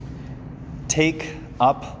take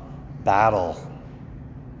up battle.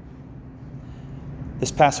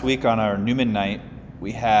 This past week on our Newman night,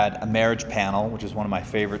 we had a marriage panel, which is one of my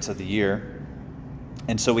favorites of the year.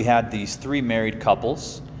 And so we had these 3 married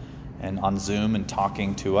couples and on Zoom and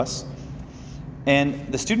talking to us.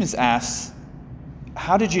 And the students asked,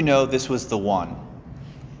 how did you know this was the one?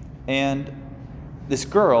 And this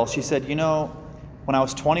girl, she said, when I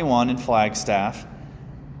was 21 in Flagstaff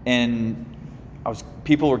and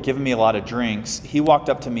people were giving me a lot of drinks, he walked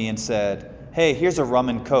up to me and said, hey, here's a rum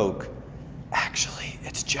and Coke. Actually,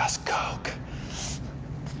 it's just Coke.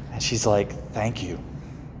 And she's like, thank you.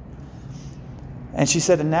 And she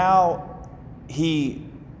said, and now he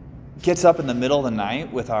gets up in the middle of the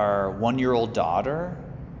night with our 1-year-old daughter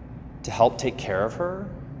to help take care of her.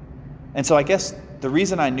 And so I guess the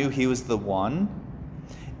reason I knew he was the one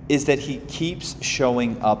is that he keeps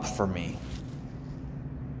showing up for me.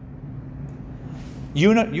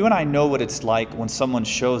 You and I know what it's like when someone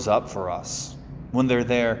shows up for us, when they're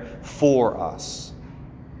there for us.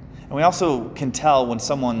 And we also can tell when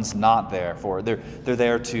someone's not there for it. They're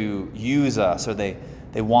there to use us, or they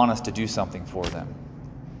want us to do something for them.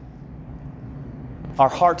 Our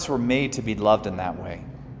hearts were made to be loved in that way.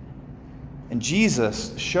 And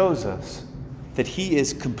Jesus shows us that he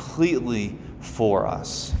is completely for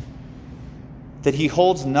us. That he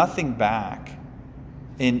holds nothing back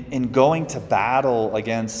in going to battle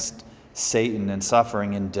against Satan and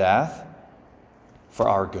suffering and death for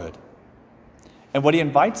our good. And what he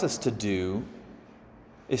invites us to do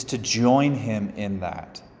is to join him in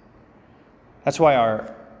that. That's why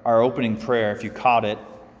our opening prayer, if you caught it,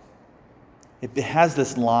 it has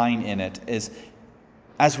this line in it, is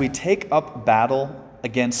as we take up battle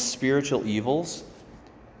against spiritual evils,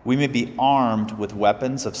 we may be armed with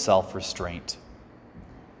weapons of self-restraint.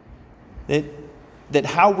 That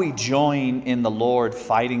how we join in the Lord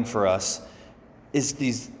fighting for us is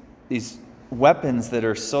these weapons that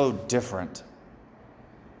are so different.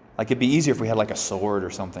 Like it'd be easier if we had like a sword or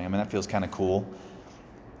something. I mean, that feels kind of cool.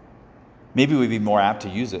 Maybe we'd be more apt to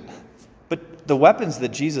use it. But the weapons that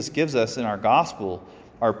Jesus gives us in our gospel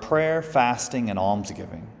are prayer, fasting, and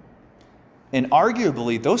almsgiving. And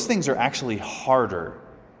arguably, those things are actually harder.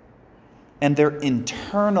 And they're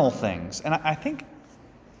internal things. And I think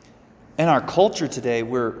in our culture today,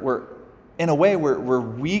 we're in a way, we're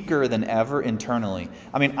weaker than ever internally.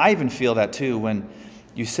 I mean, I even feel that too when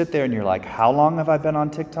you sit there and you're like, how long have I been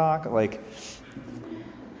on TikTok? Like,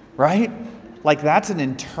 right? Like that's an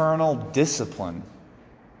internal discipline.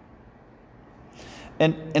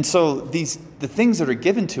 And so the things that are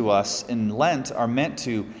given to us in Lent are meant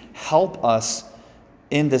to help us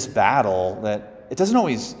in this battle that it doesn't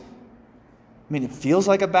always, it feels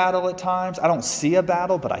like a battle at times. I don't see a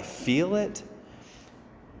battle, but I feel it.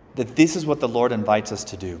 That this is what the Lord invites us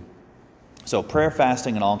to do. So prayer,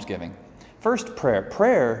 fasting, and almsgiving. First, prayer.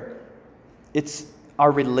 Prayer, it's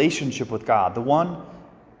our relationship with God. The one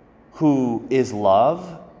who is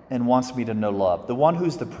love and wants me to know love. The one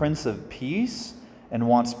who's the Prince of Peace and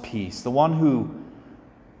wants peace. The one who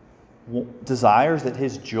desires that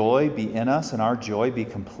his joy be in us and our joy be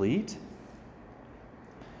complete.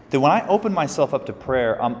 That when I open myself up to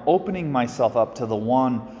prayer, I'm opening myself up to the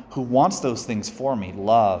one who wants those things for me.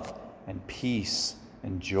 Love and peace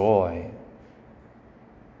and joy.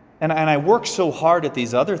 And I work so hard at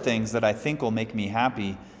these other things that I think will make me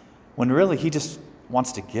happy when really he just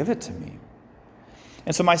wants to give it to me.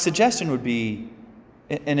 And so my suggestion would be,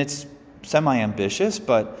 and it's semi-ambitious,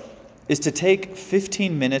 but is to take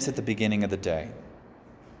 15 minutes at the beginning of the day.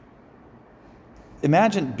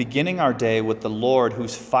 Imagine beginning our day with the Lord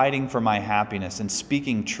who's fighting for my happiness and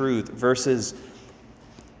speaking truth versus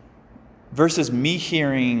me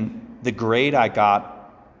hearing the grade I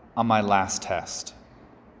got on my last test.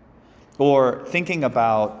 Or thinking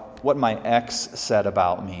about what my ex said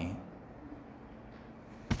about me.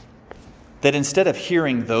 That instead of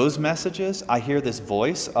hearing those messages, I hear this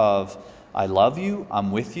voice of, I love you,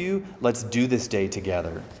 I'm with you, let's do this day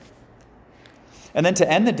together. And then to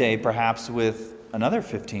end the day perhaps with another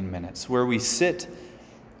 15 minutes where we sit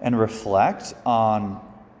and reflect on,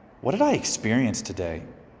 what did I experience today?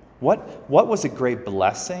 What was a great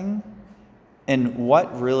blessing? And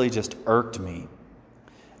what really just irked me?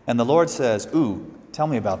 And the Lord says, ooh, tell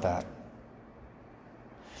me about that.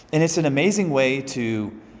 And it's an amazing way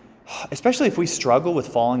to, especially if we struggle with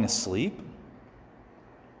falling asleep,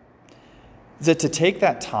 is that to take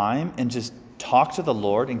that time and just talk to the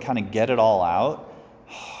Lord and kind of get it all out,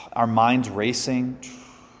 our minds racing.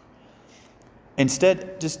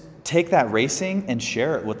 Instead, just take that racing and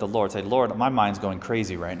share it with the Lord. Say, Lord, my mind's going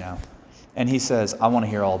crazy right now. And he says, I want to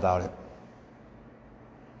hear all about it.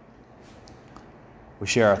 We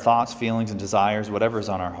share our thoughts, feelings, and desires, whatever is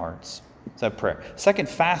on our hearts. So prayer. Second,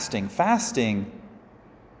 fasting. Fasting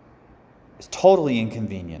is totally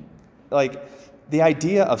inconvenient. Like the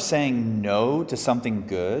idea of saying no to something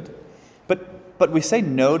good, but we say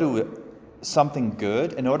no to something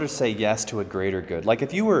good in order to say yes to a greater good. Like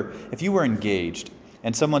if you were engaged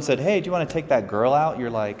and someone said, "Hey, do you want to take that girl out?" You're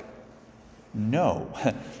like, "No,"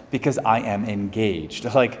 because I am engaged.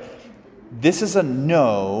 Like this is a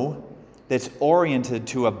no that's oriented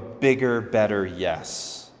to a bigger, better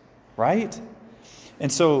yes, right?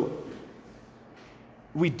 And so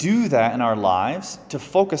we do that in our lives to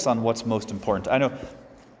focus on what's most important. I know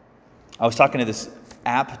I was talking to this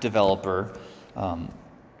app developer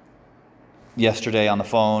yesterday on the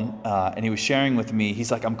phone, and he was sharing with me,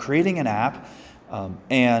 he's like, I'm creating an app,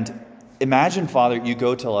 and imagine, Father, you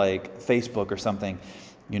go to like Facebook or something,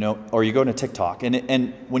 or you go to TikTok,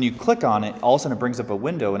 and when you click on it, all of a sudden it brings up a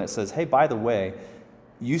window and it says, hey, by the way,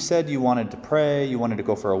 you said you wanted to pray, you wanted to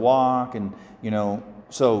go for a walk, and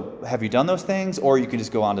so have you done those things? Or you can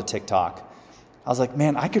just go on to TikTok. I was like,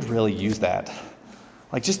 man, I could really use that.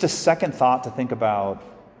 Like just a second thought to think about,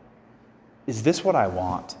 is this what I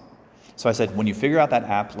want? So I said, when you figure out that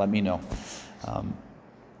app, let me know.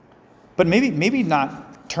 But maybe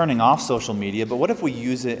not turning off social media, but what if we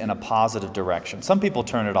use it in a positive direction? Some people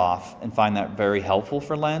turn it off and find that very helpful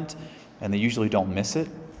for Lent, and they usually don't miss it.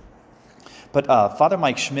 But Father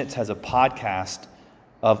Mike Schmitz has a podcast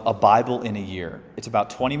of a Bible in a year. It's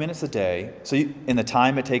about 20 minutes a day. So in the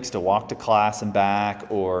time it takes to walk to class and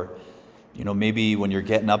back, or maybe when you're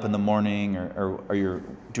getting up in the morning or you're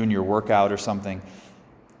doing your workout or something,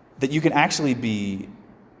 that you can actually be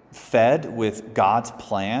fed with God's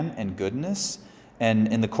plan and goodness.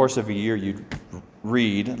 And in the course of a year, you'd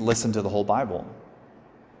listen to the whole Bible.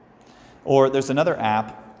 Or there's another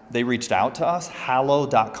app, they reached out to us,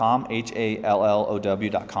 hallow.com,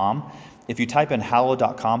 HALLOW.com. If you type in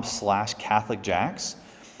hallow.com/CatholicJacks,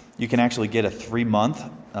 you can actually get a 3-month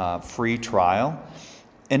free trial.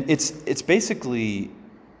 And it's basically,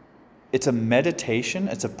 it's a meditation,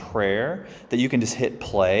 it's a prayer that you can just hit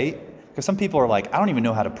play. Because some people are like, I don't even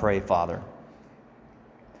know how to pray, Father.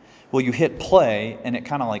 Well, you hit play and it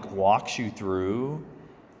kind of like walks you through,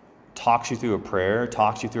 talks you through a prayer,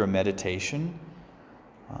 talks you through a meditation,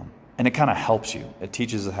 and it kind of helps you. It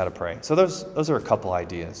teaches us how to pray. So those are a couple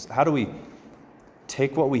ideas. How do we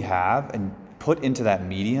take what we have and put into that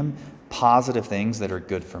medium positive things that are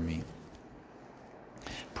good for me?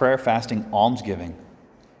 Prayer, fasting, almsgiving.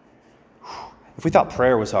 If we thought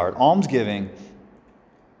prayer was hard, almsgiving,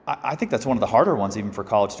 I think that's one of the harder ones even for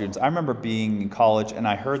college students. I remember being in college and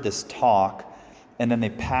I heard this talk and then they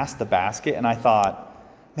passed the basket and I thought,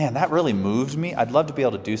 man, that really moved me. I'd love to be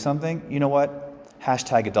able to do something. You know what?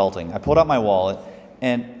 #adulting. I pulled out my wallet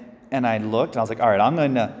and I looked and I was like, all right, I'm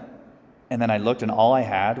going to, and then I looked and all I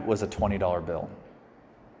had was a $20 bill.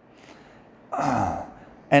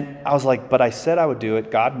 And I was like, but I said I would do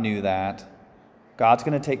it. God knew that. God's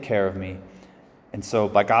going to take care of me. And so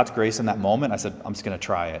by God's grace in that moment, I said, I'm just going to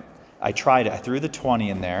try it. I tried it. I threw the 20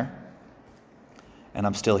 in there, and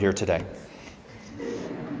I'm still here today.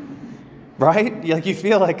 Right? Like you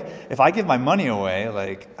feel like if I give my money away,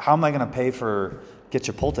 like how am I going to pay for get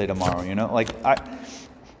Chipotle tomorrow?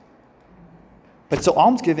 But so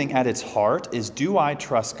almsgiving at its heart is, do I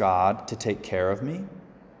trust God to take care of me?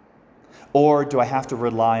 Or do I have to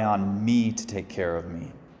rely on me to take care of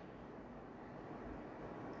me?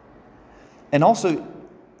 And also,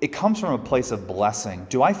 it comes from a place of blessing.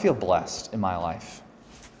 Do I feel blessed in my life?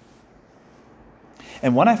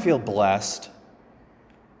 And when I feel blessed,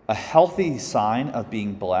 a healthy sign of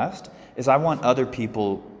being blessed is I want other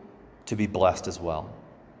people to be blessed as well.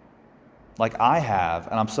 Like I have,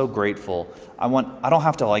 and I'm so grateful. I don't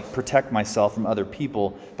have to like protect myself from other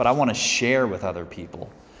people, but I want to share with other people.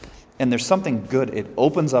 And there's something good. It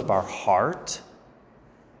opens up our heart.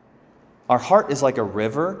 Our heart is like a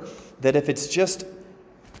river that if it's just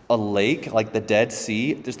a lake, like the Dead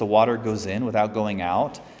Sea, just the water goes in without going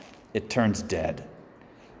out, it turns dead.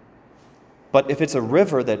 But if it's a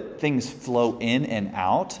river that things flow in and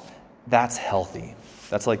out, that's healthy.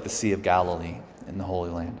 That's like the Sea of Galilee in the Holy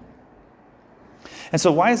Land. And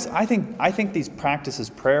so I think these practices,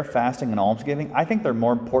 prayer, fasting, and almsgiving, I think they're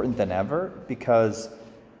more important than ever because,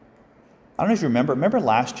 I don't know if you remember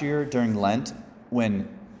last year during Lent when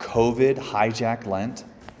COVID hijacked Lent?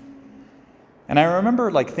 And I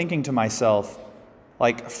remember like thinking to myself,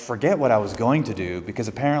 like, forget what I was going to do because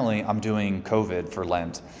apparently I'm doing COVID for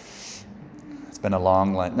Lent. It's been a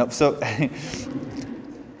long Lent. No,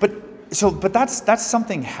 but that's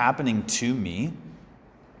something happening to me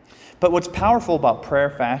But what's powerful about prayer,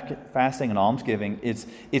 fasting, and almsgiving is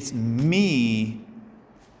it's me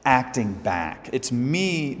acting back. It's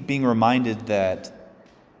me being reminded that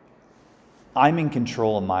I'm in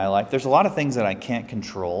control of my life. There's a lot of things that I can't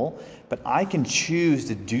control, but I can choose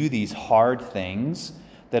to do these hard things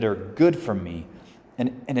that are good for me,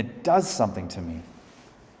 and it does something to me.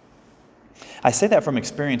 I say that from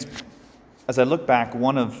experience. As I look back,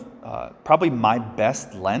 one of probably my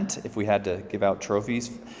best Lent, if we had to give out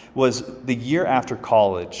trophies, was the year after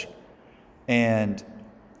college. And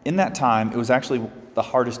in that time, it was actually the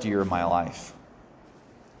hardest year of my life.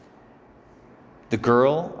 The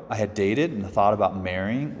girl I had dated and thought about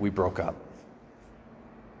marrying, we broke up.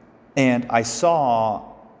 And I saw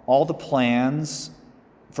all the plans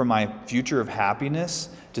for my future of happiness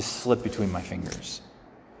just slip between my fingers.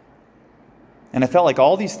 And I felt like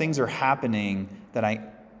all these things are happening that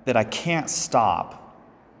I can't stop.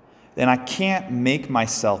 And I can't make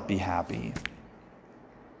myself be happy.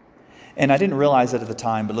 And I didn't realize it at the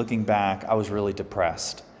time, but looking back, I was really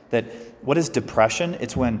depressed. That what is depression?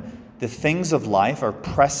 It's when the things of life are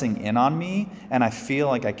pressing in on me and I feel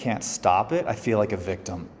like I can't stop it. I feel like a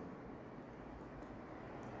victim.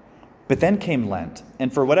 But then came Lent.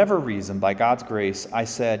 And for whatever reason, by God's grace, I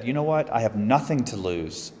said, you know what? I have nothing to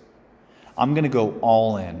lose. I'm going to go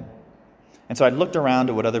all in. And so I looked around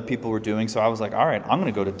at what other people were doing. So I was like, all right, I'm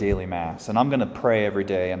going to go to daily mass and I'm going to pray every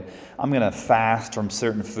day and I'm going to fast from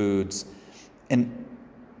certain foods. And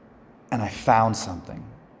I found something.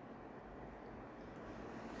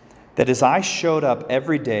 That as I showed up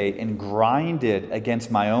every day and grinded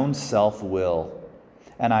against my own self-will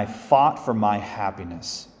and I fought for my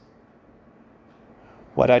happiness,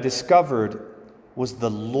 what I discovered was the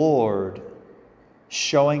Lord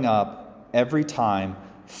showing up every time,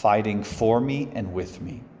 fighting for me and with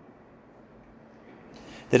me.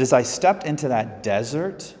 That as I stepped into that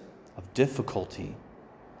desert of difficulty,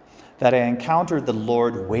 that I encountered the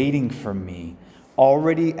Lord waiting for me,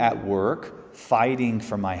 already at work, fighting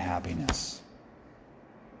for my happiness.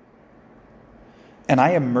 And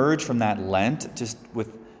I emerged from that Lent just with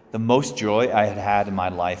the most joy I had had in my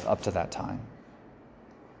life up to that time.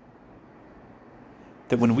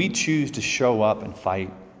 That when we choose to show up and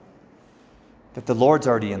fight, that the Lord's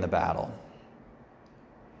already in the battle.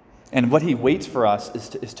 And what he waits for us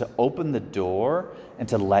is to open the door and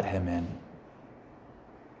to let him in.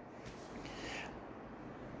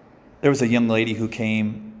 There was a young lady who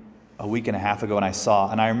came a week and a half ago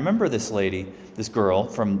and I remember this lady, this girl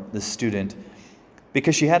from this student,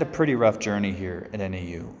 because she had a pretty rough journey here at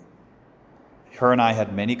NAU. Her and I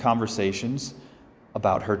had many conversations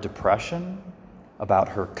about her depression, about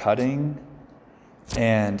her cutting,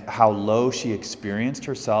 and how low she experienced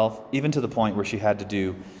herself, even to the point where she had to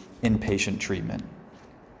do inpatient treatment.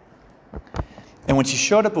 And when she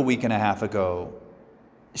showed up a week and a half ago,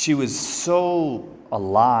 she was so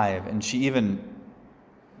alive, and she even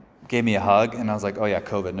gave me a hug, and I was like, oh yeah,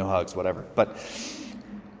 COVID, no hugs, whatever.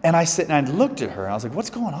 And I looked at her, and I was like,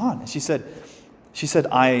 what's going on? And she said,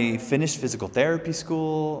 I finished physical therapy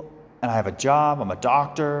school, and I have a job, I'm a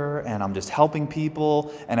doctor, and I'm just helping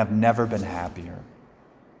people, and I've never been happier.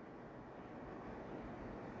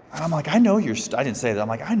 And I'm like, I know your I didn't say that. I'm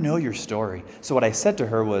like, I know your story. So what I said to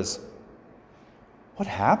her was, what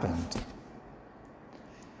happened?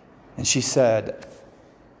 And she said,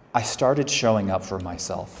 I started showing up for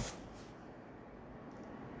myself.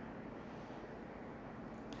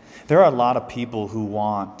 There are a lot of people who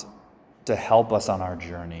want to help us on our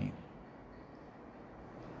journey.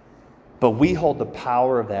 But we hold the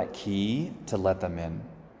power of that key to let them in.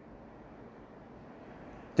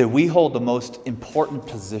 That we hold the most important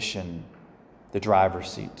position, the driver's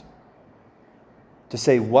seat. To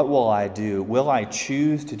say, what will I do? Will I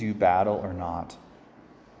choose to do battle or not?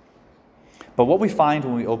 But what we find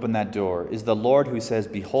when we open that door is the Lord who says,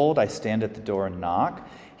 behold, I stand at the door and knock.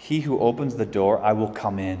 He who opens the door, I will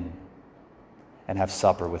come in and have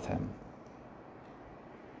supper with him.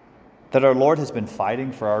 That our Lord has been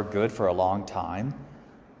fighting for our good for a long time.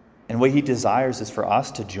 And what he desires is for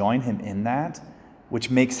us to join him in that, which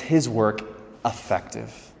makes his work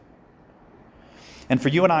effective. And for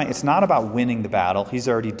you and I, it's not about winning the battle. He's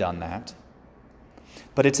already done that.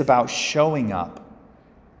 But it's about showing up.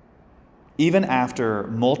 Even after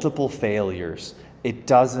multiple failures, it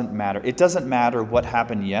doesn't matter. It doesn't matter what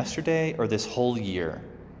happened yesterday or this whole year.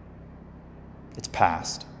 It's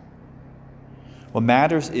past. What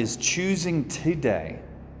matters is choosing today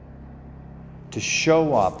to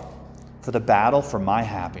show up for the battle for my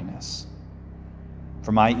happiness,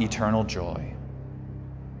 for my eternal joy.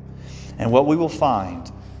 And what we will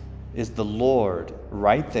find is the Lord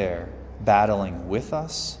right there battling with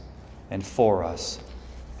us and for us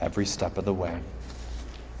every step of the way.